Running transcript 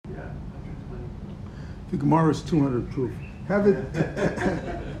The Gemara is 200 proof. Have it.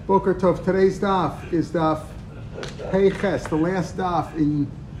 Boker Tov. Today's daf is daf Hey Ches, the last daf in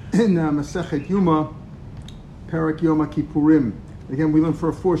Masechet Yuma, Perek Yom Kippurim. Again, we learn for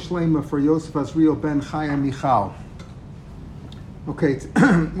a four shlema for Yosef Azriel ben Chaya Michal. Okay,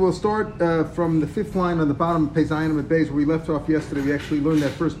 we'll start from the fifth line on the bottom of Pei Zayin and Beis, where we left off yesterday. We actually learned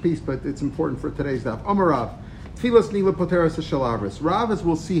that first piece, but it's important for today's daf. Amar Rav, Tfilas Nila Poteras Shalavris. Rav, as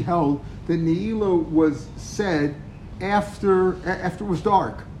we'll see, held that Neila was said after it was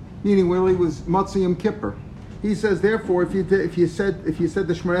dark, meaning when it was Matzah Yom Kippur. He says, therefore, if you said the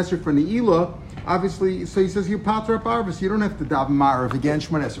Shemar Esrei for Neila, obviously, so he says you pater up Arvis, you don't have to daven Marav again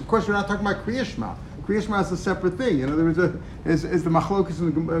Shemar Esrei. Of course, we're not talking about Kriya Shema. Kriya Shema is a separate thing. You know, there was as the Machlokas in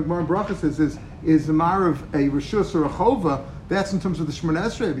the Gemara Bracha says, is the Marav a Rishus or a Chova? That's in terms of the Shemar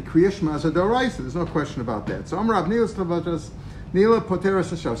Esrei. The Kriya Shema is a Doraisa. There's no question about that. So Amrav Neila Poteras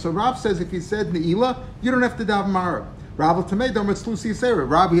Hashav. So Rav says if you said Neila, you don't have to daven Marav. Rav Tamei Domer Tzlusi Seira.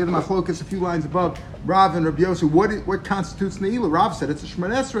 Rav, he had the Machlokas a few lines above. Rav and Rabbi Yosef, what constitutes Neila? Rav said it's a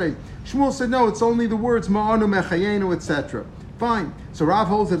Shemar Esrei. Shmuel said no, it's only the words Ma'anu Mechayenu, etc. Fine. So Rav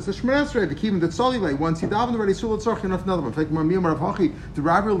holds that it's a Shemar Esrei. The Kivim that Solilei. Once he davened already, Sulat Tzorch enough another one. In fact, Marmiyam Rav Hachi, did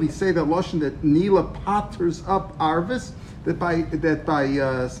Rav really say that Lashon that Neila patters up Arvis? That by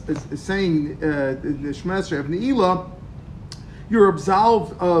saying the Shemar Esrei of Neila, you're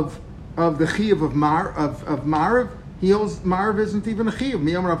absolved of the Chiyav of Marav. He holds Marav isn't even a Chiyav.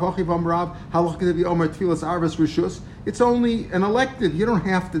 Miyam Rav Hachi Vam Rav Halach Kedevi Omer Tfilas Arvis Rishus. It's only an elective. You don't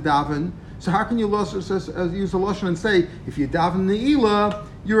have to daven. So how can you use a lashon and say if you daven Neila,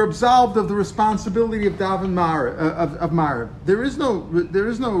 you're absolved of the responsibility of daven Marav? There is no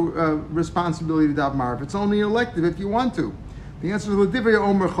responsibility to daven Marav. It's only an elective if you want to. The answer is L'divrei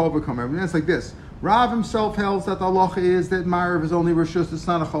Omer Chova Kamer. And it's like this. Rav himself held that the halacha is that Marav is only Rishus, it's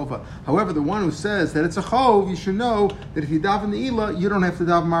not a Chova. However, the one who says that it's a Chov, you should know that if you daven Neila, you don't have to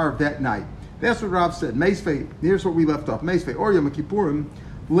daven Marav that night. That's what Rav said. Meisvei, here's what we left off. Meisvei, or Yom Kippurim,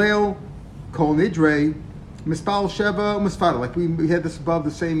 Leil, Kol Nidrei, Mispal Sheva, Misfada. Like we had this above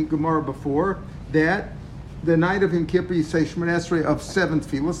the same Gemara before, that the night of Yom Kippur, you say Shemar Esrei of 7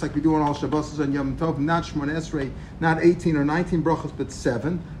 tefillas, like we do on all Shabbos and Yom Tov, not Shemar Esrei, not 18 or 19 brachos, but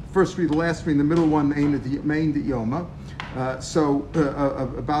 7. First three, the last three, and the middle one, main Yoma.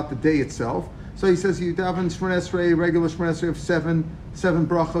 About the day itself. So he says you daven Shemar Esrei, regular Shemar Esrei of 7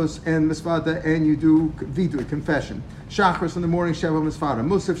 brachos and Misvada, and you do vidui, confession. Shachris in the morning, Sheva Misvada.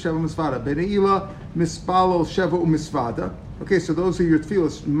 Musaf, Sheva Misvada. Beneila, Mispalo, Sheva Misvada. Okay, so those are your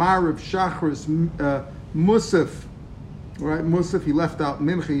tefillas. Marav, Shachris, Musaf. Right, Musaf, he left out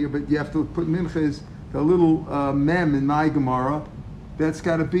Mincha here, but you have to put Mincha is the little mem in my Gemara. That's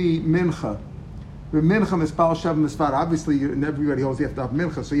got to be Mincha. The Mincha, Mispal, Sheva Misvada. Obviously, everybody holds you have to have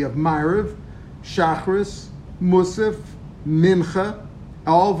Mincha. So you have Marav, Shachris, Musaf, Mincha,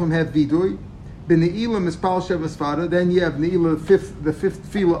 all of them have Vidui. B'ne'ilah Mispal Sheva Misvada. Then you have Ne'ilah, the fifth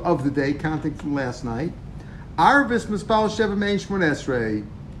tefillah of the day, counting from last night. Arvis Mispal Sheva Mein Shemar Esrei.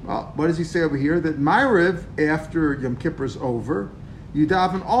 Well, what does he say over here? That Ma'ariv, after Yom Kippur is over, you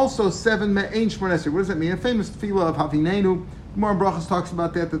daven also 7 Me'ein Shemar Esrei. What does that mean? A famous tefillah of Havinenu. Gemara Brachas talks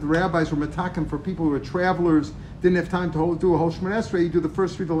about that the rabbis were metakim for people who were travelers, didn't have time to do a whole Shemar Esrei. You do the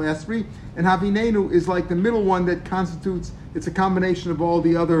first 3, the last 3, and Havinenu is like the middle one that constitutes. It's a combination of all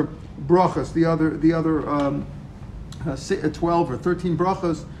the other brachas, the other 12 or 13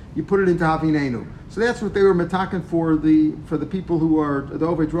 brachas. You put it into Havinenu. So that's what they were metakim for the people who are the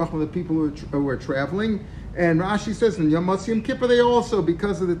Ovei Drachma, the people who are traveling. And Rashi says in Yom Kippur they also,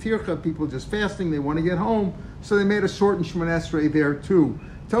 because of the tircha, people just fasting, they want to get home, so they made a shortened Shemar Esrei there too.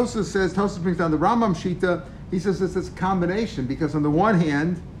 Tosas brings down the Rambam Shita. He says it's a combination, because on the one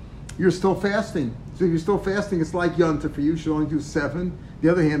hand, you're still fasting. So if you're still fasting, it's like Yonta for you. You should only do 7. The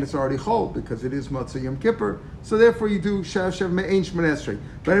other hand, it's already Chol, because it is Matzah Yom Kippur. So therefore, you do Shev Me'ein Shemar Esrei.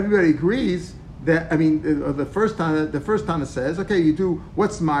 But everybody agrees that, the first Tana says, okay, you do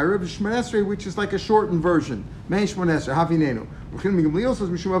what's Ma'ariv Shemar Esrei, which is like a shortened version. Me'ein Shemar Esrei, Havinenu. Rechin Gamliel says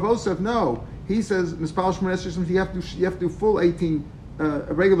Mishum Avosef. No, he says Mispal Shemar Esrei. You have to do full 18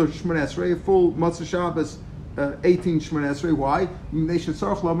 a regular Shemar Esrei, a full Matzah Shabbos 18 Shemar Esrei. Why? They should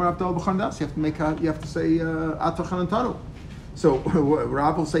sarch lomer abdal b'chandas. You have to say Ato Chanantanu. So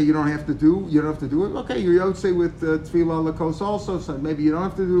Rav will say you don't have to do it. Okay, you would say with Tefillah Lakos also. So maybe you don't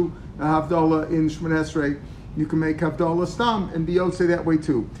have to do Havdalah in Shemar Esrei. You can make Havdalah Stam and be say that way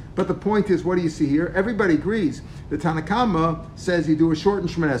too. But the point is, what do you see here? Everybody agrees. The Tanakama says you do a shortened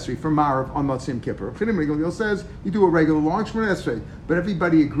Shemar Esrei for Marav on Matzah Yom Kippur. Chidim Gamliel says you do a regular long Shemar Esrei. But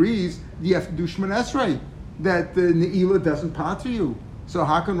everybody agrees you have to do Shemar Esrei, that the Ne'ilah doesn't pater you. So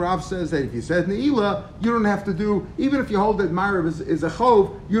Hakon Rav says that if you said Ne'ilah, you don't have to do, even if you hold that Ma'ariv is a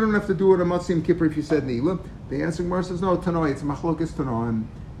Chov, you don't have to do it on Motzei Yom Kippur if you said Ne'ilah. The answer Gemara says, no, Tanoi, it's a Machlokas Tanoim.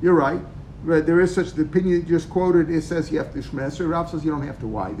 You're right. But there is such, the opinion you just quoted, it says you have to Shmeser. Rav says you don't have to.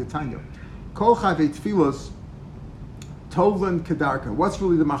 Why? The Tanya. Kol Chavei Tfilos Tovlan Kedarka. What's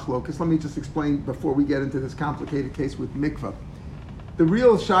really the Machlokas? Let me just explain before we get into this complicated case with Mikvah. The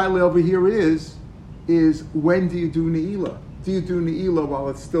real shaila over here is when do you do Ne'ilah? Do you do Ne'ilah while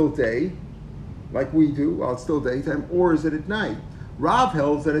it's still day, like we do, while it's still daytime, or is it at night? Rav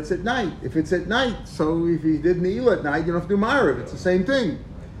holds that it's at night. If it's at night, so if you did Ne'ilah at night, you don't have to do Ma'ariv. It's the same thing.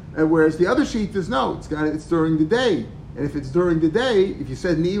 Whereas the other sheet is no, it's during the day. And if it's during the day, if you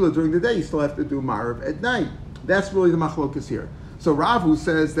said Ne'ilah during the day, you still have to do Ma'ariv at night. That's really the machlokas here. So Rav, who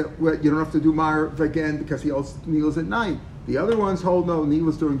says that you don't have to do Ma'ariv again because he holds Neilah's at night. The other ones hold no,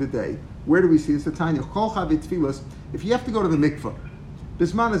 Neilah's during the day. Where do we see this? The Tanya. Kol Chavei Tfilos. If you have to go to the mikvah,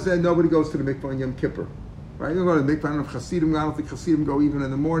 this man has said nobody goes to the mikvah on Yom Kippur. Right? You don't go to the mikvah. I don't know if Hasidim, I don't think Hasidim go even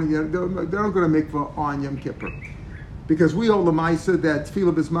in the morning. They don't go to mikvah on Yom Kippur. Because we hold the Maisa that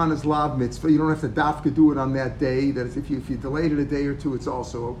Tefillah Bisman is Lav Mitzvah. You don't have to dafka do it on that day. That is, if you delayed it a day or two, it's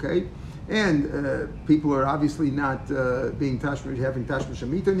also okay. And people are obviously not being tashmish, having tashmish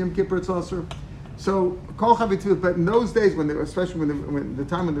Shemitah on Yom Kippur, it's also. So, Kol Chavei Tfilos, but in those days, especially when the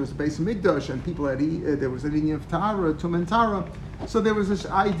time when there was a Beis Hamikdash and people had, there was an Inyan of Tahara, Tum and Tara, so there was this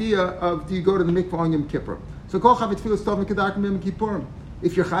idea of, do you go to the mikvah on Yom Kippur? So, Kol Chavei Tfilos Tov Mekedarkim Yom Kippurim.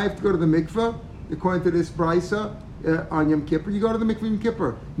 If you're chayiv to go to the mikvah, according to this brisa, on Yom Kippur, you go to the mikvah Yom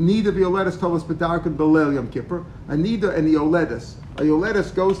Kippur. Nida v'yoledes tovas bedarkin belel Yom Kippur. A nida and the yoledes. A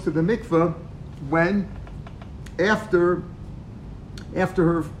yoledes goes to the mikvah when, after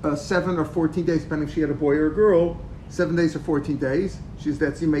her 7 or 14 days, depending if she had a boy or a girl, 7 days or 14 days,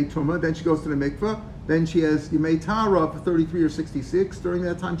 that's Yimei Tumah. Then she goes to the mikvah. Then she has Yimei Tara for 33 or 66. During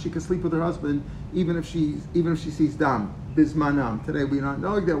that time, she can sleep with her husband, even if she sees dam bismanam. Today we don't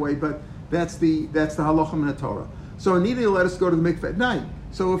know it that way, but that's the halacha in the Torah. So Nida let us go to the mikvah at night.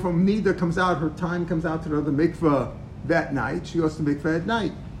 So if a Nida comes out, her time comes out to go to the mikvah that night, she goes to the mikvah at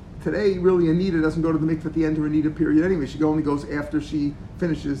night. Today, really, a Nida doesn't go to the mikvah at the end of her Nida period anyway. She only goes after she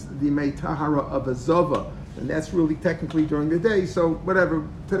finishes the Yimei Tahara of a Zova. And that's really technically during the day. So whatever,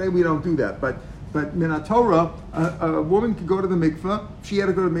 today we don't do that. But Minat Torah, a woman could go to the mikvah. She had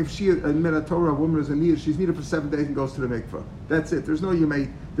to go to the mikvah. Minat Torah, a woman is a Nida. She's Nida for 7 days and goes to the mikvah. That's it. There's no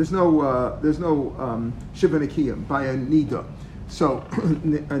Yimei. There's no Shiva Nikiyim by a Nida. So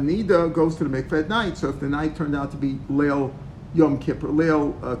a Nida goes to the mikvah at night. So if the night turned out to be Leil Yom Kippur,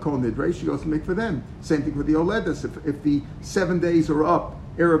 Leil Kol Nidre, she goes to mikvah then. Same thing with the Oledes. If the 7 days are up,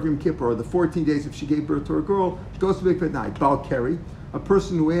 Erev Yom Kippur, or the 14 days if she gave birth to a girl, she goes to mikvah at night. Bal Keri, a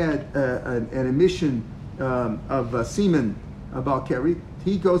person who had an emission of semen, Bal Keri,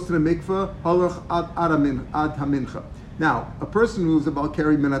 he goes to the mikvah, Halach ad hamincha. Now, a person who's a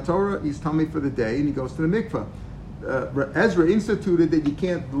Balkari Minatorah, he's tummy for the day, and he goes to the mikvah. Ezra instituted that you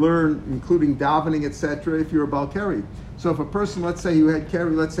can't learn, including davening, etc., if you're a Balkari. So if a person, let's say he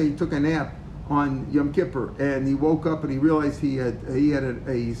took a nap on Yom Kippur, and he woke up and he realized he had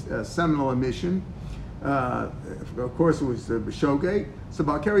a seminal emission, of course it was B'shogeg, so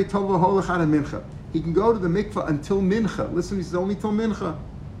Balkari Tova Holachad Mincha. He can go to the mikvah until Mincha. Listen, he says only till Mincha.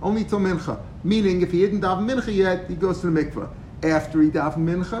 Only till Mincha. Meaning, if he hadn't davened Mincha yet, he goes to the mikvah. After he davened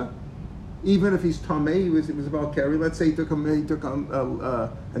Mincha, even if he's Tameh, it was about Keri. Let's say he took a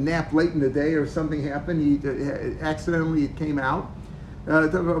nap late in the day or something happened, accidentally it came out.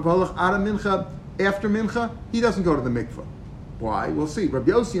 After Mincha, he doesn't go to the mikvah. Why? We'll see.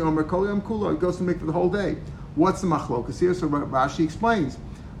 Rabbi Yossi Omer Kol Yom Kulo, he goes to the mikvah the whole day. What's the machlokas here? So Rashi explains.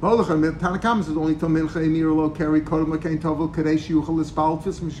 Tanakam says only till mincha emir lo keri kodem lekain tovel kadesh yuchal lispal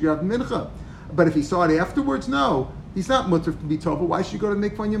tfis mishgav mincha. But if he saw it afterwards, no, he's not mutter to be tovel. Why should he go to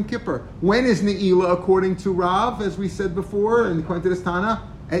mikvah on Yom Kippur? When is Ne'ilah according to Rav, as we said before, and according to this Tana?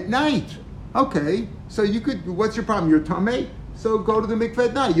 At night. Okay, so you could. What's your problem? You're tamei. So go to the mikvah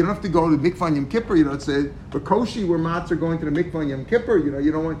at night. You don't have to go to the mikvah on Yom Kippur. You know, it's a Bakoshi where mats are going to the mikvah on Yom Kippur. You know,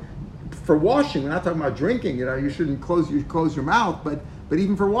 you don't want for washing. We're not talking about drinking. You know, you shouldn't close your mouth, but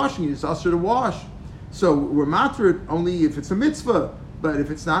even for washing, it's also to wash. So we're matrit only if it's a mitzvah. But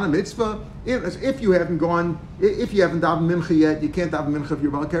if it's not a mitzvah, if you haven't davened mincha yet, you can't daven mincha if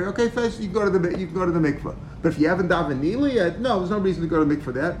you're balkari. Okay, first you can go to the mikvah. But if you haven't davened nila yet, no, there's no reason to go to the mikvah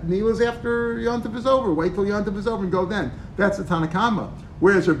for that. Nila's after Yontif is over. Wait till Yontif is over and go then. That's the Tanakama.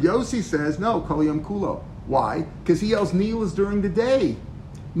 Whereas Rabbi Yossi says no, kol yom kulo. Why? Because he yells nilas during the day.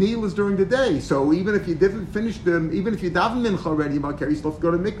 Neil is during the day. So even if you didn't finish them, even if you daven mincha already about Keri, you still have to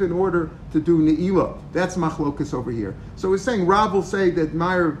go to mikveh in order to do Ne'ilah. That's machlokas over here. So it's saying Rav will say that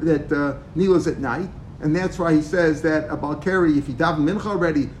Neil is at night. And that's why he says that a Balkari, if he daven mincha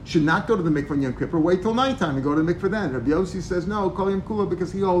already, should not go to the mikveh on Yom Kippur, wait till nighttime and go to the mikveh then. Rabbi Yossi says no, kol yom kula,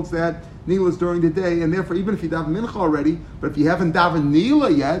 because he holds that Nila is during the day, and therefore even if you daven mincha already, but if you haven't daven Nila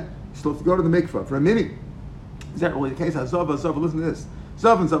yet, you still have to go to the mikveh for a minute. Is that really the case? Zav, listen to this.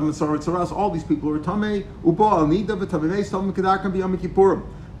 Zav and Saras, all these people are Tameh, Ubo al Nida, V'Tamei, Stalm Kedar can be Yom Kippurim.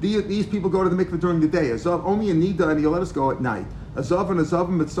 These people go to the mikveh during the day. Azav, only a Nida, and he'll let us go at night. Azav,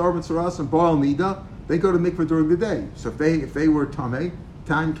 Mitzar, Saras, and Baal Nida, they go to mikveh during the day. So if they were tamei,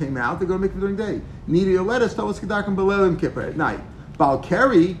 time came out, they go to mikveh during the day. Nida Yoledes Tovas Kedakim Belelim Kippur at night.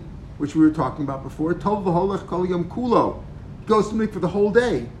 Balkari, which we were talking about before, Tov V'Holech Kol Yom Kulo, goes to mikveh the whole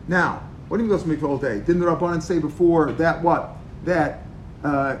day. Now, what do you mean goes to mikveh the whole day? Didn't the Rabbanan say before that what? That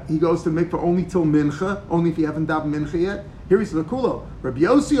he goes to mikveh only till mincha, only if you haven't davened mincha yet? Here he says the kulo. Rabbi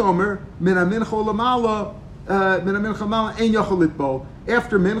Yossi Omer Min HaMincha Olamala Min HaMincha Mala Ein Yochel Litbo.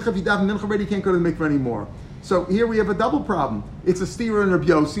 After mincha, if you daven mincha already, you can't go to the mikveh anymore. So here we have a double problem. It's a steer in Rabbi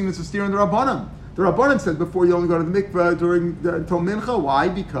Yossi, and it's a steer in the Rabbanim. The Rabbanim said before you only go to the mikveh until mincha. Why?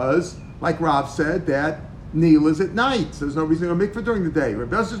 Because, like Rav said, that Neil is at night. So there's no reason to go mikveh during the day.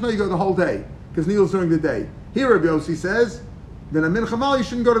 Rabbi Yossi says no, you go the whole day because Neil is during the day. Here Rabbi Yossi says then a mincha mal you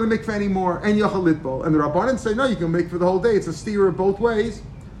shouldn't go to the mikveh anymore, and yachal litbo. And the Rabbanim say no, you can make for the whole day. It's a steer both ways.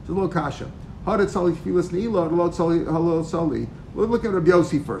 It's a little kasha. Hadat sali tefillas ne'ilah, halot sali. We'll look at Rabbi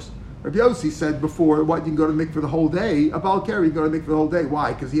Yossi first. Rabbi Yossi said before, what, you can go to the mikveh the whole day. A Balkari, you can go to the mikveh the whole day.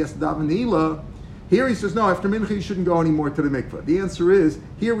 Why? Because he has to daven ne'ilah. Here he says, no, after mincha you shouldn't go anymore to the mikveh. The answer is,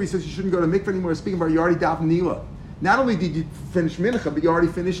 here he says you shouldn't go to mikveh anymore. Speaking about, you already daven ne'ilah. Not only did you finish mincha, but you already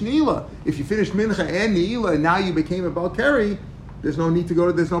finished ne'ilah. If you finished mincha and ne'ilah, and now you became a Balkari, there's no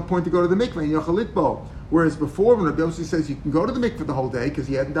point to go to the mikveh and yachal litbo. Whereas before, when Rabbi Yossi says you can go to the mikveh the whole day because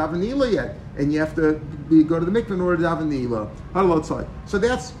you hadn't daven ne'ilah yet, and you have to go to the mikveh in order to daven ne'ilah. So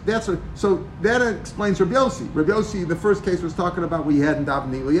that explains Rabbi Yossi. Rabbi Yossi, in the first case, was talking about where you hadn't daven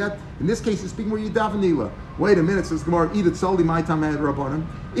ne'ilah yet. In this case, he's speaking where you daven ne'ilah. Wait a minute, says Gemara, eat it solely my time had rabbanim.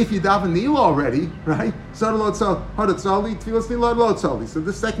 If you daven ne'ilah already, right? So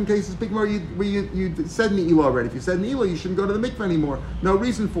this second case is speaking where you said ne'ilah already. If you said ne'ilah, you shouldn't go to the mikveh anymore. No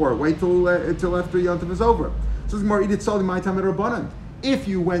reason for it. Wait till after Yom Tov is over. So this Gemara, eat it solely my time had rabbanim. If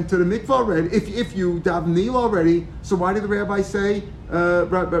you went to the mikveh already, if you daven ne'ilah already, so why did the rabbi say?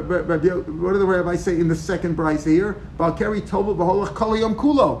 What did the rabbi say in the second brayso here? Balkari tova v'holach kol yom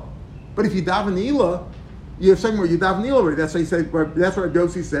kulo. But if you daven ne'ilah, you have something where you daven ne'ilah already. That's why he said. That's what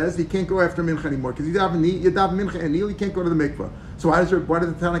Yossi says. You can't go after mincha anymore because you daven mincha and ne'ilah. You can't go to the mikveh. So why does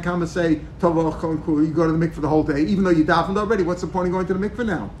the Tanna Kama say tova v'holach kol yom kulo? You go to the mikveh the whole day, even though you davened already. What's the point of going to the mikveh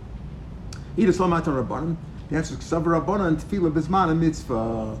now? Eat a slow matter rabbanim. The answer is Ksav Rabbana and Tefillah Bisman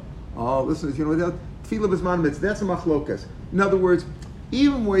Mitzvah. Oh, listen, you know what? Tefillah Bisman Mitzvah. That's a machlokas. In other words,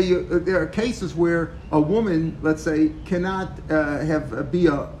 even where there are cases where a woman, let's say, cannot have a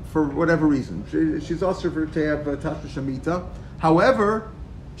bia for whatever reason. She's also to have Tashma Shemitah. However,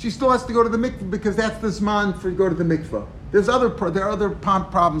 she still has to go to the mikveh because that's the zman for to go to the mikveh. There are other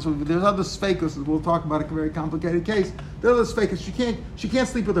problems. There's other sfeikus. We'll talk about a very complicated case. There are other sfeikus. She can't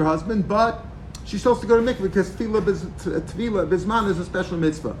sleep with her husband, but she's supposed to go to mikveh because tefillah bisman is a special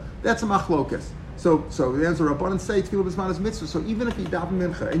mitzvah. That's a machlokas. So the answer Rabbanan say tefillah bisman is mitzvah. So even if you daven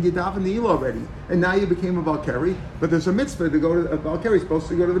mincha and you daven ne'ilah already, and now you became a Balkari, but there's a mitzvah to go to a Balkari, supposed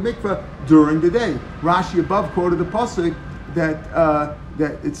to go to the mikveh during the day. Rashi above quoted the pasuk that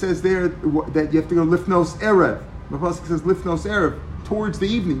it says there that you have to go lifnos erev. The pasuk says lifnos erev, towards the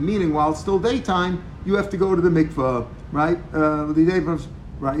evening, meaning while it's still daytime, you have to go to the mikveh, right? The day of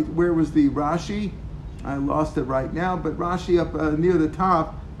right, where was the Rashi? I lost it right now, but Rashi up near the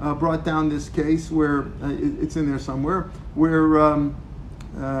top brought down this case where it's in there somewhere, where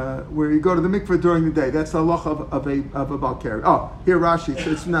you go to the mikveh during the day. That's the halacha of a Balkari. Oh, here Rashi.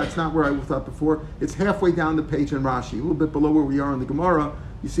 It's not where I thought before. It's halfway down the page in Rashi, a little bit below where we are in the Gemara.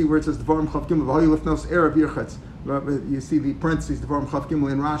 You see where it says Devarim Chav Gimel V'Hoyu Lifnos Erev Yirchatz. You see the parentheses Devarim Chav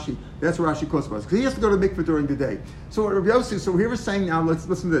Gimel in Rashi. That's where Rashi quotes about because he has to go to the mikveh during the day. So what Rabbi Yossi, so here we're saying now, let's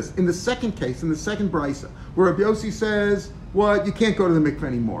listen to this. In the second case, in the second brayso, where Rabbi Yossi says, "What you can't go to the mikveh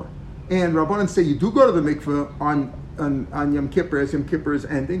anymore," and Rabbanan say you do go to the mikveh on Yom Kippur as Yom Kippur is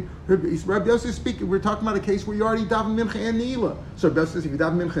ending. Rabbi Yossi is speaking. We're talking about a case where you already daven mincha and ne'ilah. So Rabbi Yossi says if you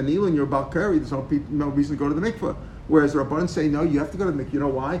daven mincha and ne'ilah and you're Balkari, there's no reason to go to the mikveh. Whereas the Rabbanan say, no, you have to go to the mikveh. You know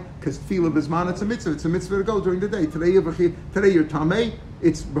why? Because tefillah bisman, it's a mitzvah. It's a mitzvah to go during the day. Today you're tamei.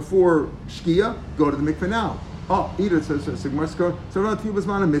 It's before shkia. Go to the mikveh now. Oh, Ida says so not tefillah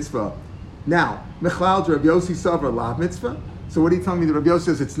b'zman a mitzvah. Now, Mechlal Rabbi Yossi Savar lav mitzvah. So what are you telling me that Rabbi Yossi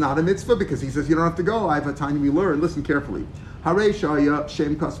says it's not a mitzvah? Because he says you don't have to go. I have a time we learn. Listen carefully. Harei shaya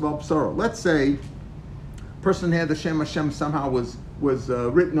shem kasval psaro. Let's say a person had the Shem Hashem somehow was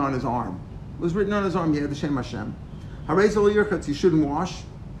written on his arm. It was written on his arm. He had the Shem Hashem. Harei zol yirchatz. He shouldn't wash.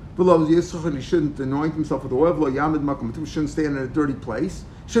 V'lo yisrach, and he shouldn't anoint himself with oil. V'lo yamid makom. He shouldn't stand in a dirty place.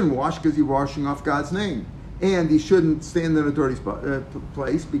 He shouldn't wash because you're washing off God's name. And he shouldn't stand in a dirty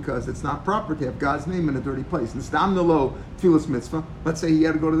place because it's not proper to have God's name in a dirty place. And stam nelo tefillas mitzvah. Let's say he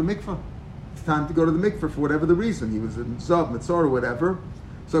had to go to the mikveh. It's time to go to the mikveh for whatever the reason. He was in Zav, Mitzvah, or whatever.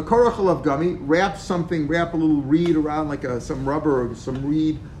 So korach alav gummy, wrap a little reed around like some rubber or some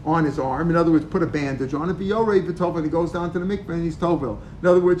reed on his arm. In other words, put a bandage on it. V'yorei v'tov, and he goes down to the mikveh and he's tovil. In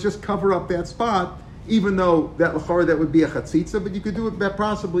other words, just cover up that spot. Even though that l'chara that would be a chatzitza, but you could do it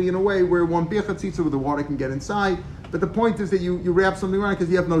possibly in a way where it won't be a chatzitza where the water can get inside. But the point is that you wrap something around because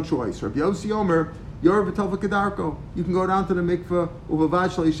you have no choice. Rabbi Yossi Omer, Yor v'tova kedarko. You can go down to the mikveh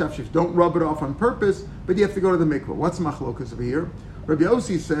uvavad shel yishafshif. Don't rub it off on purpose, but you have to go to the mikveh. What's machlokas over here? Rabbi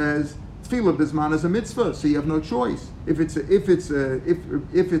Yossi says tefillah b'zman is a mitzvah, so you have no choice. If you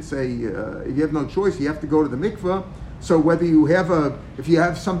have no choice, you have to go to the mikveh. So whether if you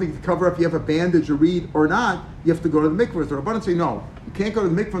have something to cover up, you have a bandage, a reed, or not, you have to go to the mikveh. The Rabbanan say no, you can't go to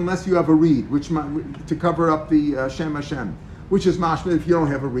the mikveh unless you have a reed, to cover up the Shem Hashem, which is mashma. If you don't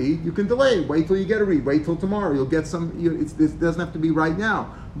have a reed, you can delay. Wait till you get a reed. Wait till tomorrow. You'll get some. It doesn't have to be right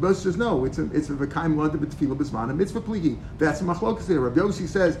now. Rabbi says no. It's a v'kaim landa b'tefillah b'zman a mitzvah pligi. That's a machlokas there. Rabbi Yossi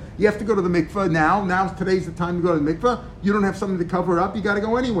says you have to go to the mikveh now. Today's the time to go to the mikveh. You don't have something to cover it up. You got to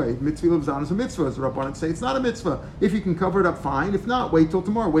go anyway. Mitzvah b'zman is a mitzvah. As the Rabbanan say, it's not a mitzvah. If you can cover it up, fine. If not, wait till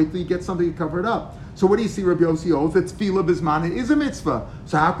tomorrow. Wait till you get something to cover it up. So what do you see? Rabbi Yossi holds that tefillah b'zman is a mitzvah.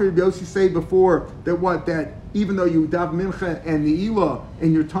 So how could Rabbi Yossi say before that even though you dav mincha and ne'ilah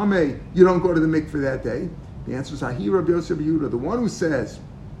and your tameh, you don't go to the mikveh that day? The answer is Hahi Rabbi Yossi Bar Yehuda, the one who says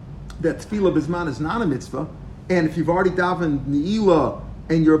that tefillah b'zman is not a mitzvah, and if you've already davened ne'ilah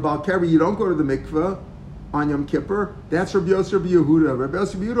and you're a bal keri, you don't go to the mikveh on Yom Kippur. That's Rabbi Yossi Bar Yehuda. Rabbi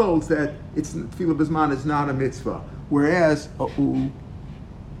Yossi Bar Yehuda holds that tefillah b'zman is not a mitzvah. Whereas, we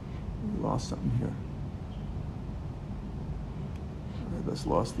lost something here. I just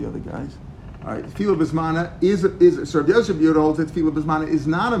lost the other guys. All right, tefillah b'zmana is so Rabbi Yossi Bar Yehuda holds that tefillah b'zmana is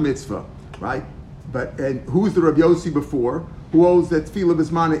not a mitzvah, right? And who's the Rabbi Yossi before who holds that tefillah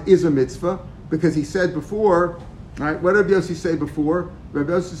b'zmana is a mitzvah? Because he said before, right? What did Rabbi Yossi say before?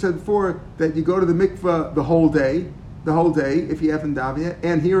 Rabbi Yossi said before that you go to the mikveh the whole day if you haven't davened yet.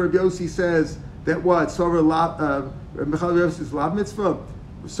 And here Rabbi Yossi says that what sover Mechal Yossi is lav mitzvah.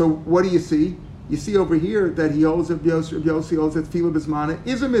 So what do you see? You see over here that he holds Rabbi Yossi holds that tefillah b'zmana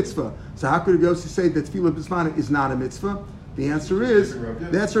is a mitzvah. So how could Rabbi Yossi say that tefillah b'zmana is not a mitzvah? The answer is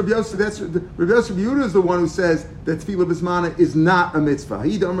that's Rabbi Yossi. Rabbi Yossi Yehuda is the one who says that tefillah b'zmana is not a mitzvah.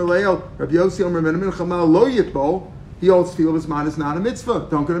 Rabbi Yossi Omer men chamal lo yitbol. He holds tefillah b'zmana is not a mitzvah.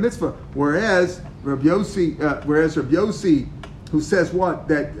 Don't go to mitzvah. Whereas Rabbi Yossi, who says what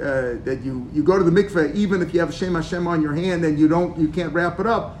that you go to the mikveh even if you have a Shem Hashem on your hand and you can't wrap it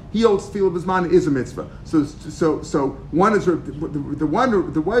up. He holds tefillah b'zmana is a mitzvah. So one is the one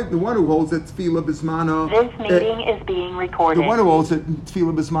who holds that tefillah b'zmana. This meeting is being recorded. The one who holds that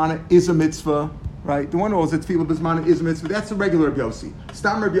tefillah b'zmana is a mitzvah, right? The one who holds that tefillah b'zmana is a mitzvah. That's the regular Rabbi Yossi.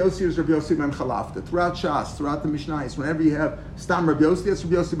 Stam Rabbi Yossi is Rabbi Yossi ben Chalafta. Throughout Shas, throughout the Mishnayos, whenever you have Stam Rabbi Yossi, that's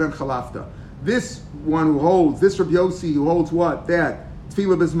Rabbi Yossi ben Chalafta. This one who holds, this Rabbi Yossi who holds what? That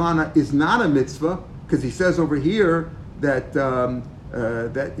tefillah b'zmana is not a mitzvah, because he says over here that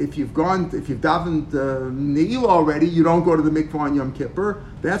that if you've davened ne'ilah already, you don't go to the mikvah on Yom Kippur.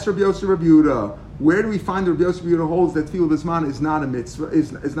 That's Rabbi Yossi Bar Yehuda. Where do we find Rabbi Yossi Bar Yehuda holds that tefillah b'zmana is not a mitzvah?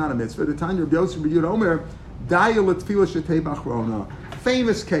 Is not a mitzvah. The time Rabbi Yossi Bar Yehuda Omer, Daya l'tefillah shetei b'achrona.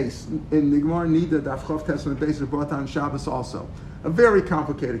 Famous case in the Gemara Nida Daf Chof Testament basis brought on Shabbos also. A very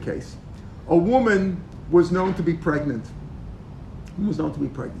complicated case. A woman was known to be pregnant.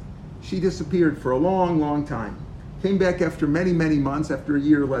 She disappeared for a long, long time. Came back after many, many months, after a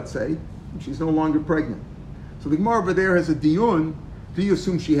year, let's say, and she's no longer pregnant. So the Gemara over there has a diyun. Do you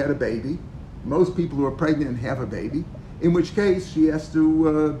assume she had a baby? Most people who are pregnant have a baby. In which case, she has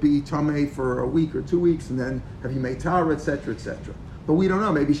to be tamei for a week or 2 weeks, and then have you made tara, etc., etc. But we don't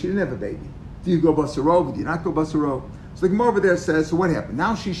know. Maybe she didn't have a baby. Do you go basarov? Do you not go basarov? So the Gemara over there says, so what happened?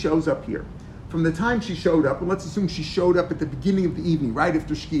 Now she shows up here. From the time she showed up, and let's assume she showed up at the beginning of the evening, right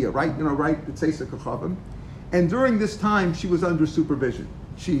after Shkia, right at Tzeisa Kachavim. And during this time, she was under supervision.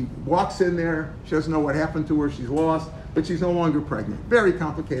 She walks in there, she doesn't know what happened to her, she's lost, but she's no longer pregnant. Very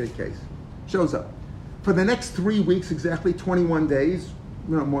complicated case. Shows up. For the next 3 weeks, exactly 21 days,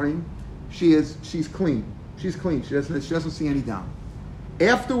 morning, she's clean. She's clean. She doesn't see any dam.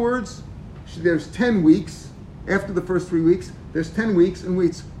 Afterwards, there's 10 weeks. After the first 3 weeks, there's 10 weeks in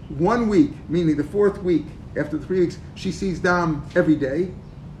which 1 week, meaning the fourth week, after the 3 weeks, she sees dam every day.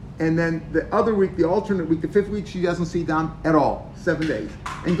 And then the other week, the alternate week, the fifth week, she doesn't see dam at all, 7 days.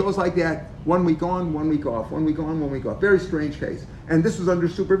 And goes like that, 1 week on, 1 week off, 1 week on, 1 week off. Very strange case. And this was under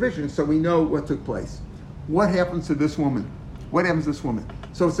supervision, so we know what took place. What happens to this woman? What happens to this woman?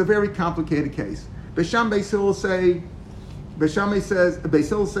 So it's a very complicated case. Beis Hillel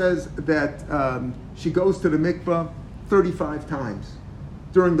says that she goes to the mikveh 35 times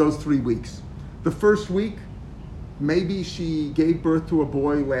during those 3 weeks. The first week, maybe she gave birth to a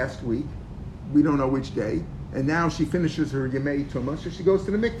boy last week. We don't know which day. And now she finishes her Yemei Tumah, so she goes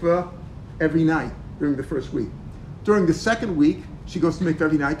to the mikveh every night during the first week. During the second week, she goes to mikveh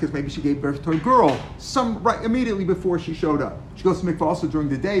every night because maybe she gave birth to a girl right immediately before she showed up. She goes to mikveh also during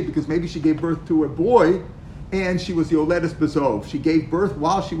the day because maybe she gave birth to a boy and she was Yoledes Bezov. She gave birth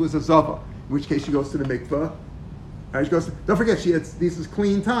while she was a Zava, in which case she goes to the mikveh. Don't forget, this is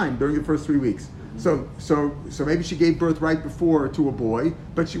clean time during the first 3 weeks. So maybe she gave birth right before to a boy,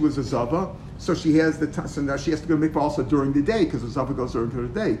 but she was a Zava. So she has so now she has to go to mikveh also during the day because the Zava goes during the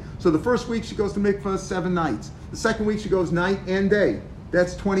day. So the first week she goes to mikveh 7 nights. The second week she goes night and day.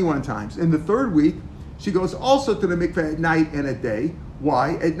 That's 21 times. In the third week, she goes also to the mikveh at night and at day.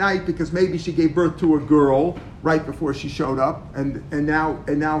 Why? At night because maybe she gave birth to a girl right before she showed up, and now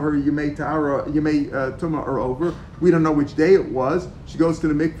her Yemei Tumah are over. We don't know which day it was. She goes to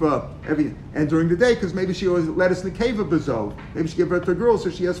the mikveh and during the day because maybe she was Lettuce Nekeva Bezov. Maybe she gave birth to a girl, so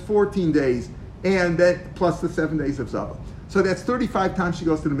she has 14 days, and that plus the 7 days of Zava. So that's 35 times she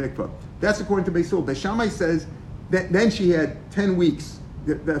goes to the mikveh. That's according to Beis Hillel. Beis Shammai says that then she had 10 weeks,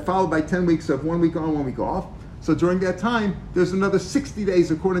 followed by 10 weeks of 1 week on, 1 week off. So during that time, there's another 60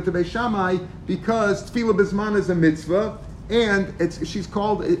 days according to Beis Shammai because Tefillah B'zman is a mitzvah, and it's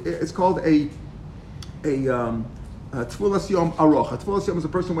called a Tefillas Yom Aroch. A Tefillas Yom is a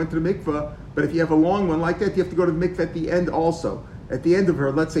person who went to the mikveh, but if you have a long one like that, you have to go to the mikveh at the end also. At the end of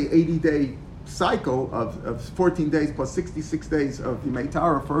her, let's say 80-day cycle of 14 days plus 66 days of Yemei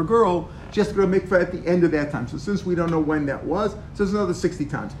Tara for a girl, she has to go to mikveh at the end of that time. So since we don't know when that was, so there's another 60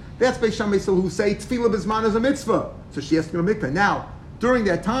 times. That's Beis Shammai who say Tefillah B'zman is a mitzvah. So she has to go to mikveh. Now, during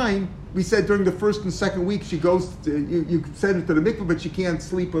that time, we said during the first and second week, she goes to, you send her to the mikveh, but she can't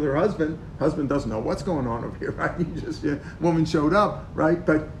sleep with her husband. Husband doesn't know what's going on over here, right? Woman showed up, right?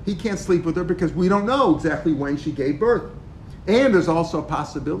 But he can't sleep with her because we don't know exactly when she gave birth. And there's also a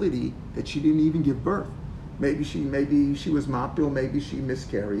possibility that she didn't even give birth. Maybe she was mapil, maybe she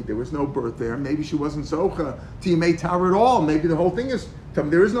miscarried. There was no birth there. Maybe she wasn't zocha to Yemei Tara at all. Maybe the whole thing is,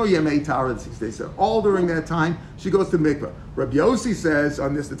 there is no Yemei Tara in 6 days. So all during that time, she goes to mikveh. Rabbi Yossi says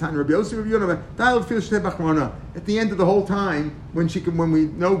on this, the time Rabbi Yossi, at the end of the whole time, when we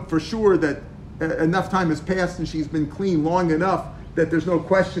know for sure that enough time has passed and she's been clean long enough that there's no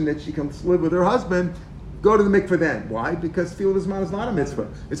question that she can live with her husband, go to the mikveh then. Why? Because Tefillah B'zman is not a mitzvah.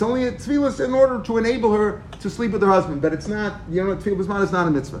 It's only a tefillah in order to enable her to sleep with her husband, but it's not, Tefillah B'zman is not a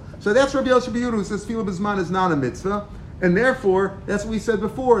mitzvah. So that's Rabbi Yossi Yehuda who says Tefillah B'zman is not a mitzvah, and therefore, that's what we said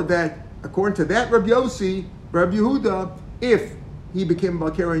before, that according to that Rabbi Yossi, Rabbi Yehuda, if he became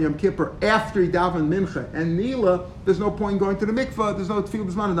Balkar and Yom Kippur after he davened Mincha and Nila, there's no point in going to the mikveh, there's no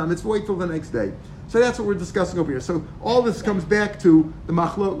Tefillah B'zman, not mitzvah, wait till the next day. So that's what we're discussing over here. So all this comes back to the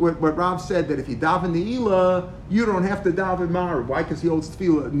machlok, what Rav said, that if you daven Ne'ilah, you don't have to daven Ma'ariv. Why? Because he holds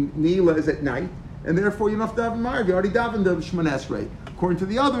tefillah. Ne'ilah is at night, and therefore you don't have to daven Ma'ariv. You already davened the Shemona Esrei. According to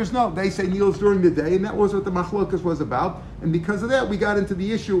the others, no. They say Ne'ilah is during the day, and that was what the machlokas was about. And because of that, we got into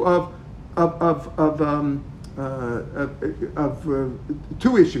the issue of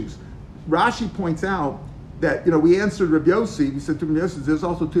two issues. Rashi points out that, we answered Rabbi Yossi, we said to Rabbi Yossi, there's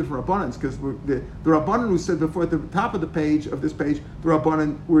also two different Rabbanan, because the Rabbanan who said before at the top of the page, of this page, the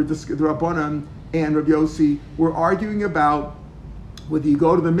Rabbanan and Rabbi Yossi were arguing about whether you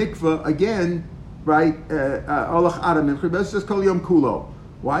go to the mikveh again, right, Olach Adam, and Rabbi Yossi says Kol Yom Kulo.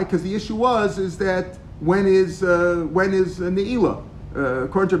 Why? Because the issue is that when is Ne'ilah?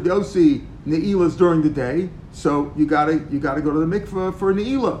 According to Rabbi Yossi, Ne'ilah is during the day, so you gotta go to the mikveh for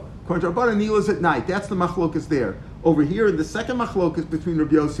Ne'ilah. According to Rabbanan, Ne'ilah is at night. That's the machlokas there. Over here, the second machlokas between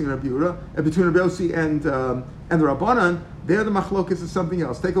Rabbi Yossi and Rabbi Yehuda, and between Rabbi Yossi and the Rabbanan, there the machlokas is something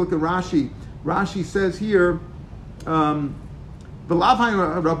else. Take a look at Rashi. Rashi says here, the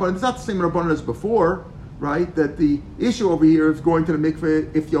Lavhain Rabbanan, it's not the same Rabbanan as before, right? That the issue over here is going to the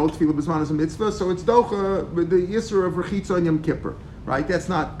mikveh if Yol Tefillah B'zman is a mitzvah, so it's docha with the Yisra of Rechitza and Yom Kippur. right? That's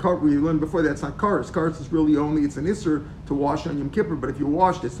not, we learned before, that's not kares. Kares is really only, it's an isser to wash on Yom Kippur, but if you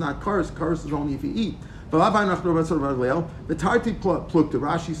washed, it's not kares. Kares is only if you eat. The Tarti plukta,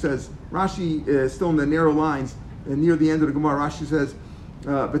 Rashi says, Rashi is still in the narrow lines, and near the end of the Gemara, Rashi says,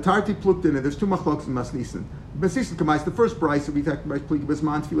 V'tarti plukta, and there's two machloks in Masnisan. Masnisan Kamais, the first price that we talked about,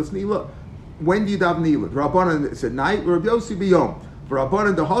 Bisman Tfilas Nila. When do you daven Nila? Rabbanan said night, Rabbi Yossi biyom.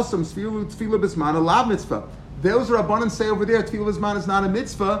 Rabbanan the Hossam Tfila Bisman, a lav mitzvah. Those Rabbanan say over there, Tefillah Bisman is not a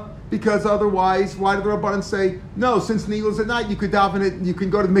mitzvah, because otherwise, why did the Rabbanan say, no, since Nila is at night, you could daven it, you can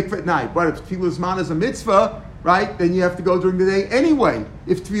go to the mikveh at night. But if Tefillah Bisman is a mitzvah, right, then you have to go during the day anyway,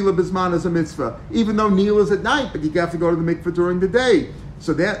 if Tefillah Bisman is a mitzvah. Even though Nila is at night, but you have to go to the mikveh during the day.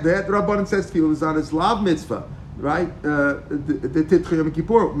 So that Rabbanan says Tefillah Bisman is lav mitzvah. Right, the Titchi Yom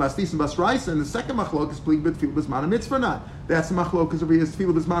Kippur, Mastis and Basraisa, and the second machlok is Plig Tefillah Bisman a mitzvah not. That's the machlok is over here,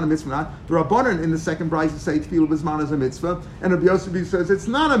 Tefillah Bisman a mitzvah not. The Rabbanan in the second brayso say Tefillah Bisman is a mitzvah, and Rabbi Yossi says it's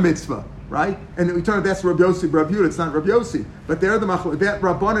not a mitzvah, right? And we turn it, that's Rabbi Yossi, Rabbi Yehuda, it's not Rabbi Yossi. But there the machlok, that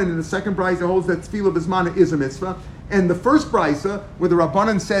Rabbanan in the second brayso holds that Tefillah Bisman is a mitzvah. And the first brayso, where the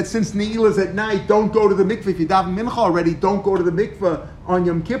Rabbanan said, since Neil is at night, don't go to the mikveh. If you daven mincha already, don't go to the mikveh on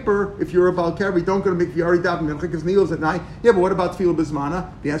Yom Kippur. If you're a Baal Kavi, don't go to the mikveh. You already daven mincha because Neil is at night. Yeah, but what about Tefillah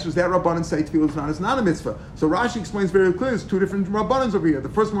Bismana? The answer is that Rabbanan say Tefillah Bismana is not a mitzvah. So Rashi explains very clearly, there's two different Rabbanans over here. The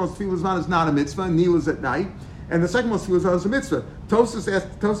first one is Tefillah Bismana is not a mitzvah, Neil is at night. And the second one is Tefillah Bismana is a mitzvah.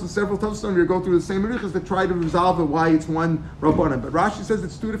 Several Tosfos over here go through the same riches to try to resolve it why it's one Rabbanan. But Rashi says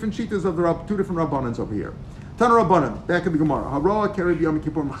it's two different shitas of the two different Rabbanans over here. Tana Rabbanan, back in the Gemara. Haroah carried Yom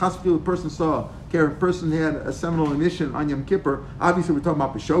Kippur. A person had a seminal emission on Yom Kippur. Obviously, we're talking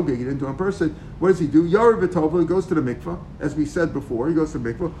about B'shogeg. He didn't do it in person. What does he do? Yarav V'tova, he goes to the mikveh, as we said before. He goes to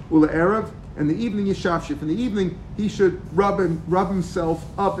the mikveh. Ula Erev, and the evening Yishafshif. In the evening, he should rub himself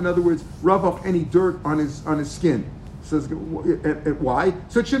up. In other words, rub off any dirt on his skin. Says why?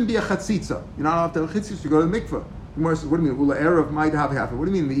 So it shouldn't be a chatzitza. You're not allowed to have a chatzitza to go to the mikveh. The Gemara says, what do you mean? Ula Erev might have happened. What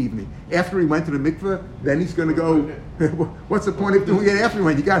do you mean in the evening? After he went to the mikveh, then he's going to go. What's the point of doing it after he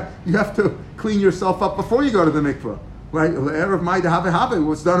went? You have to clean yourself up before you go to the mikveh, right? Ula Erev might have happened.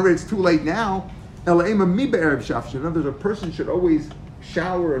 What's done already? It's too late now. Ela Ema mi be'erev shafshin. In other words, a person should always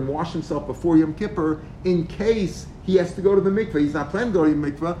shower and wash himself before Yom Kippur in case he has to go to the mikveh. He's not planning to go to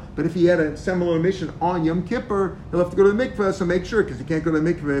the mikveh, but if he had a similar mission on Yom Kippur, he'll have to go to the mikveh. So make sure, because he can't go to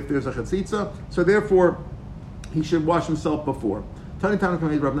the mikveh if there's a chatzitza. So therefore, he should wash himself before. Tani Tana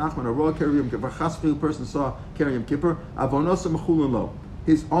Kamei Rav Nachman, a raw carry Yom Kippur, a chasfil person saw carry Yom Kippur, avonosa mechulin lo.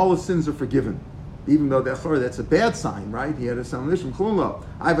 All his sins are forgiven. Even though that's a bad sign, right? He had a salvation mechulin lo.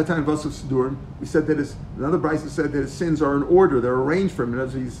 I have a time Vasav Sidurim. We said that another brayso said that his sins are in order, they're arranged for him. And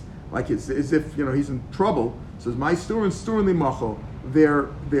as he's like it's as if he's in trouble. It says my sturin limacho. They're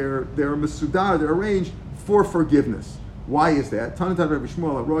mesudar, they're arranged for forgiveness. Why is that? Tana Tana Rabbi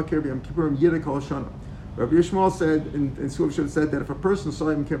Shmuel, a raw carry Yom Kippur, yidek kol shana. Rabbi Yishmael said, and Sulv said that if a person saw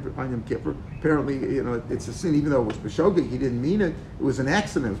Yom Kippur on Yom Kippur, apparently, it's a sin, even though it was b'shogeg, he didn't mean it. It was an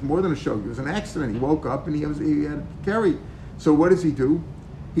accident. It was more than a shogeg. It was an accident. He woke up and he had carried. So what does he do?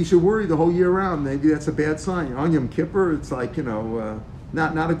 He should worry the whole year round. Maybe that's a bad sign. On Yom Kippur, it's like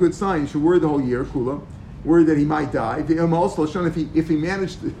not a good sign. He should worry the whole year. Kula, worry that he might die. Also, if he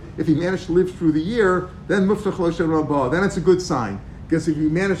managed to live through the year, then muftach lo shen rabah. Then it's a good sign. Because if you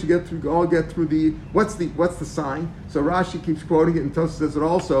manage to get through the what's the sign? So Rashi keeps quoting it, and Tosfos says it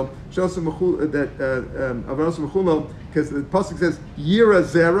also. Because the pasuk says Yira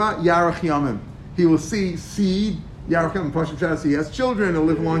Zera Yarach Yamim. He will see seed Yarach Yamim. Pashim Shadas, he has children. He'll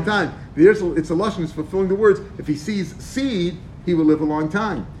live a long time. It's a lashon. It's fulfilling the words. If he sees seed, he will live a long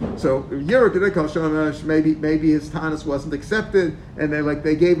time. So maybe his tanis wasn't accepted, and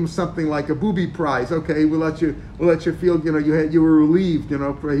they gave him something like a booby prize. Okay, we'll let you feel you were relieved.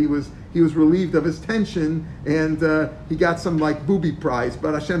 He was relieved of his tension, and he got some booby prize.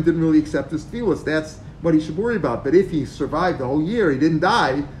 But Hashem didn't really accept his tefillos. That's what he should worry about. But if he survived the whole year, he didn't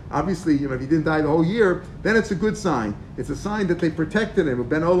die. Obviously, if he didn't die the whole year, then it's a good sign. It's a sign that they protected him.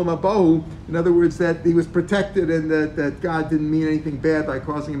 Ben Olam Abahu, in other words, that he was protected and that God didn't mean anything bad by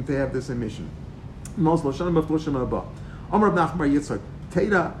causing him to have this emission. What's the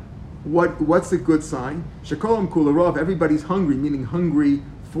good sign? Shekolam Kularov, everybody's hungry, meaning hungry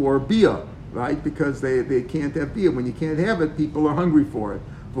for bia, right? Because they can't have bia. When you can't have it, people are hungry for it.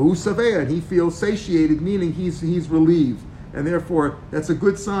 And he feels satiated, meaning he's relieved. And therefore, that's a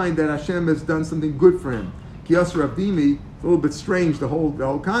good sign that Hashem has done something good for him. Kiyasar Avdimi, it's a little bit strange, the whole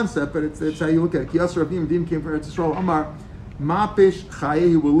concept, but it's how you look at it. Kiyasar Avdimi came from Eretz Yisrael. Amar, Mapish Chaye,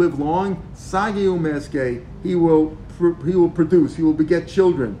 he will live long. Sagi Umeske, he will produce, he will beget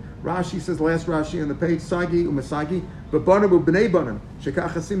children. Rashi says, last Rashi on the page, Sagi Umesagi, But Banamu b'nei banim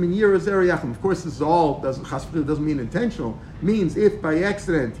shekachasim in year yachim. Of course, this is all doesn't mean intentional. Means if by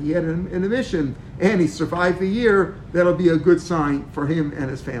accident he had an emission and he survived the year, that'll be a good sign for him and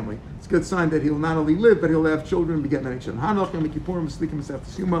his family. It's a good sign that he'll not only live, but he'll have children and beget many children.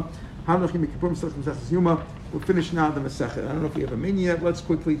 We'll finish now the Masechet. I don't know if we have a minyan yet. Let's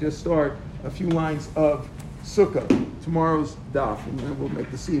quickly just start a few lines of Sukkah, tomorrow's daf, and then we'll make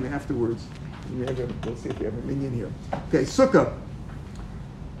the scene afterwards. We'll see if we have a minyan here. Okay, Sukkah.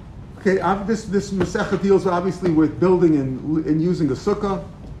 Okay, this Masechet deals obviously with building and using a Sukkah.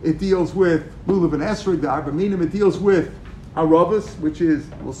 It deals with Lulav and Esrog, the Arba Minim. It deals with Aravas, which is,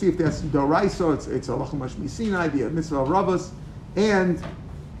 we'll see if that's Doraisa, it's a Lachamash Misinai, the Mitzvah Aravas, and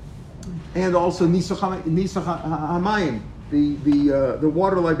also Nisach HaMayim, the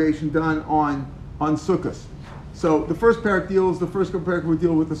water libation done on Sukkahs. So the first parak will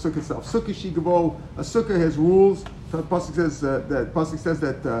deal with the Sukkah itself. Sukkah Shigavo, a Sukkah has rules. So the Pasuk says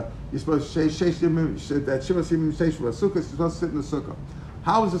that you're supposed to that Shiva Simim Sheshua, a Sukkah is supposed to sit in the Sukkah.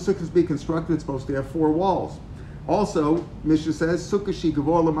 How is the Sukkah to be constructed? It's supposed to have 4 walls. Also, Mishnah says, Sukkah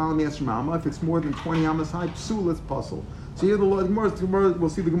Shigavo L'Malam Yasrim Amma, if it's more than 20 amas high, psul, it's puzzle. So here the Gemara, we'll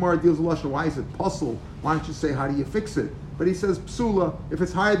see the Gemara deals with Lashon. Why is it puzzle? Why don't you say, how do you fix it? But he says, psula, if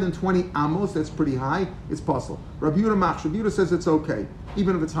it's higher than 20 amos, that's pretty high, it's puzzle. Rabbi Yehuda says it's okay,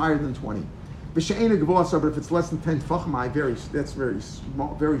 even if it's higher than 20. But if it's less than 10 tfachim, that's very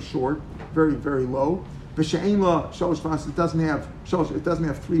small, very short, very, very low. It doesn't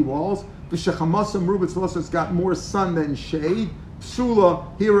have 3 walls. It's got more sun than shade. Psula,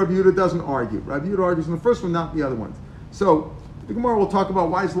 here Rabbi Yehuda doesn't argue. Rabbi Yehuda argues in the first one, not the other ones. So the Gemara will talk about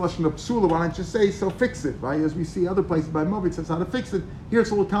why is Lashon of Psula. Why don't you say, so fix it, right? As we see other places by Movit says how to fix it. Here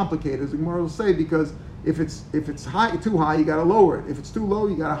it's a little complicated, as the Gemara will say, because if it's high, too high, you got to lower it. If it's too low,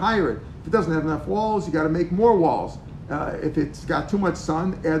 you got to higher it. If it doesn't have enough walls, you got to make more walls. If it's got too much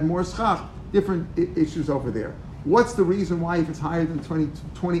sun, add more schach. Different issues over there. What's the reason why if it's higher than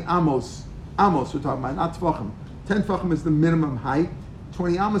 20 amos we're talking about, not tfachim. 10 tfachim is the minimum height.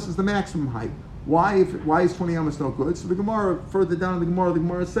 20 amos is the maximum height. Why is 20 amos no good? So the Gemara, further down in the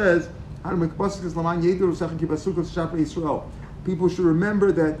Gemara says, people should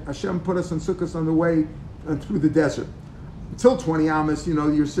remember that Hashem put us in sukkahs on the way and through the desert. Until 20 amos,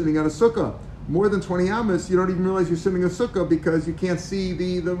 you're sitting at a sukkah. More than 20 amos, you don't even realize you're sitting in a sukkah because you can't see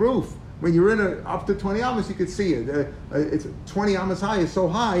the roof. When you're in up to 20 amos, you could see it. It's 20 amos high. It's so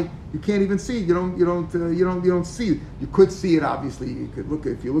high you can't even see it. You don't see it. You could see it. Obviously, you could look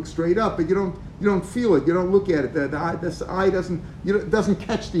if you look straight up, but you don't feel it. You don't look at it. The eye doesn't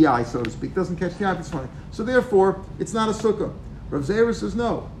catch the eye, so to speak. Doesn't catch the eye. It's fine. So therefore, it's not a sukkah. Rav Zera says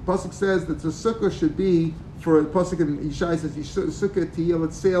no. Pasuk says that the sukkah should be for Pasuk in Yishai says sukkah tiyel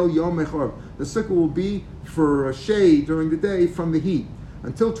etzel yom echor. The sukkah will be for a shade during the day from the heat.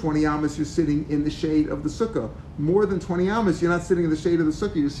 Until 20 amos, you're sitting in the shade of the sukkah. More than 20 amos, you're not sitting in the shade of the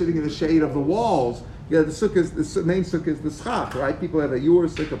sukkah. You're sitting in the shade of the walls. Yeah, the main sukkah is the schach, right? People have a your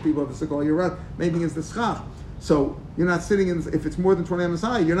sukkah. People have a sukkah all year round. Main thing is the schach. So you're not sitting in. If it's more than 20 amos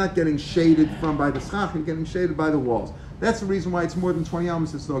high, you're not getting shaded by the schach. You're getting shaded by the walls. That's the reason why it's more than 20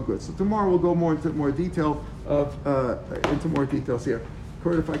 amos. It's no good. So tomorrow we'll go more into more detail into more details here.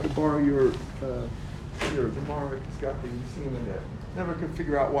 Kurt, if I could borrow your Gemara, it's got the seam in there. Never could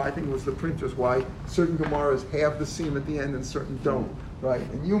figure out why. I think it was the printers why certain Gemaras have the seam at the end and certain don't. Right?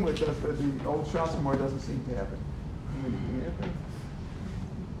 And Yuma does, but the old Shas Gemara doesn't seem to have it.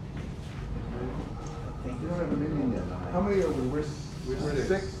 You don't have a minyan yet. How many are we? We're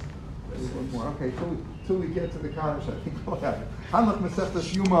 6. More. Okay, till we get to the Kaddish, I think we'll have it. Hanach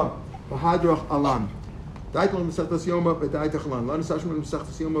Mesechtas Yuma B'Hadrach Alan. Daitel Mesechtas Yoma B'Daitach Alan. Lan Sashman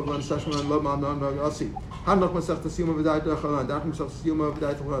Mesechtas Yoma Lan Sashman Lo Ma'anon Ragasi. Hanach Mesechtas Yoma B'Daitach Alan. Daitel Mesechtas Yoma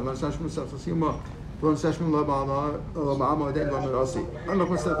B'Daitach Alan. Lan Sashman Mesechtas Yoma Lan Sashman Lo Ma'anon Ragasi. Hanach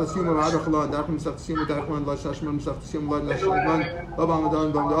Mesechtas Yoma B'Hadrach Alan. Daitel Mesechtas Yoma B'Daitach Alan. Lan Sashman Mesechtas Yoma Lan Sashman Lo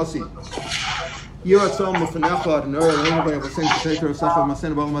Ma'anon Ragasi. Yiratzom Mufanecha and Ur anybody will sing to take her Sacha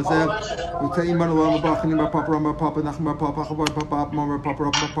Masen Bal Mazev. We tell you Manala Bachanim Papa Rama Papa Nachma Papa Chavar Papa Mama Papa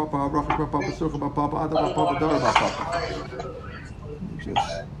Rama Papa Rachma Papa Surcha Papa Ada Papa Dara Papa.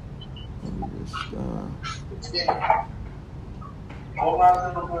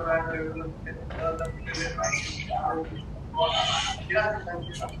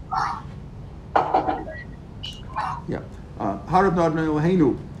 Yeah. Harav Nadna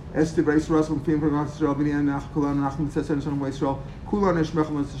Eloheinu. Esther Brace Russell, Film from Israel, Binian Nach Kulan, Nachman Sesson, Son Israel, Kulan is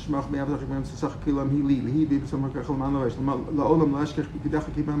Mechman, Smach, Meavach, Sach Kilam, he lead some Manavish, La Olam Lashkech, Kidach,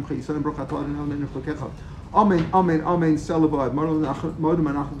 Kibam, Chisan, Brokatar, and Elmen of Tokecha. Amen, amen, amen, Selavad. Modem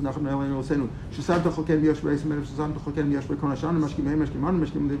Anachim Nachim Elenu Senu. Shesam Tochoken Yosh Reis Menev Shesam Tochoken Yosh Rekonashan Mashkim Mashkim Han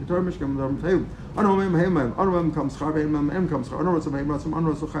Mashkim Levitor Mashkim Lam Fail. Anomem Hemem, Anomem comes Char Hemem comes Char Anoros of Hemrasum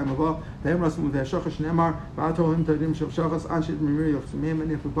Anoros of Chaimava. Hemrasum with Hashachash Nemar. Vato Him Tadim Shachas Anshit Mimiri of Semem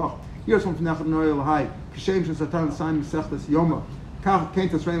and Ifbach. Here's one from Nachim Noel High. Kishem Shesatan Sign Mesechtes Yoma. Can't train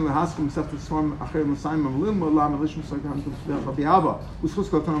the Haskim set to swim Acher Musaim of Lim Lam Lishim Sagan to Biava.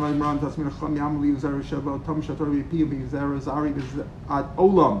 Ususko Tanam Ram Tasmin Kham Yamli Zara Shaba Tom Shatori P Zara Zari at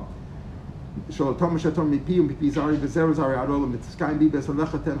Olam. So Tom Shatori P Zari Zara Zari at Olam. It's Sky Bi Bes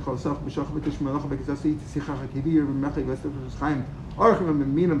Lechaten Khosaf Bishach Bikish Melach Bikasi Sikha Kibir Mechi West of Chaim. Archim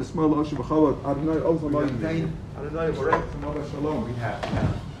and Mina Bismol Osh Bachalot Adonai Ozam Pain Adonai Barek Shalom. We have.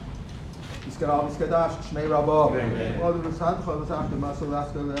 Iskadash, Shmei Rabba. Well, the Rasad Chalas after Masal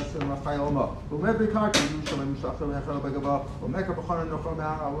Laska, that's in Rafaelma. Remember Karki, Yushalim Shachar, Echel Begava, Omeka Bachana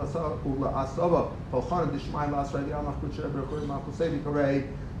Nochama, Ula Asava, Polchana, Dishmai Las Radiamach, Kucheber, Makusevi Kare,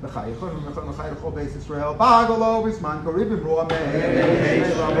 the Chayachon, Mechon, Chayachon, Base Israel, Bagalo, Bisman, Koribim, Ruame,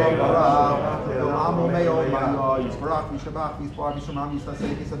 Shmei Rabba, Bara, Amo Meo, Maya, Yisbarach, Yishabach, Yisbar, Yishamam,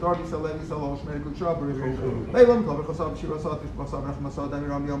 Yisasek, Yisador, Yisalev, Yisalo, Shmei Kuchaber, Beilam, Kavachasab, Shirasat, Yishbasab, Rachmasad,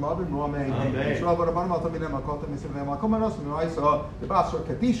 Amiram, Yomab, Ruame, Shrav Rabban Matamina Makota Misivne Makomanos Miraisa, the Basra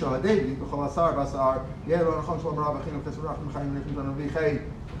Kadisha, David, Bukhalasar Basar, Yero Khonslam Rabachin, Fesrach, Mikhaim, Nikan Vichai,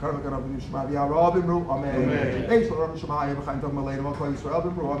 Karmakan of Nishmavia, Robin Ru, Amen. Thanks for Rabban Shemai, behind Tom Malay, Mako Israel,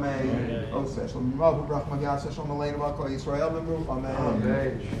 Ru, Amen. Oh, Session, Mabu Brahmania, Session Malay, Mako Israel, Ru,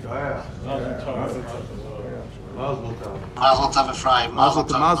 Amen. Mazel tov, Ephraim. Mazel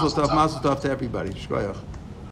tov to everybody. Shkoyach.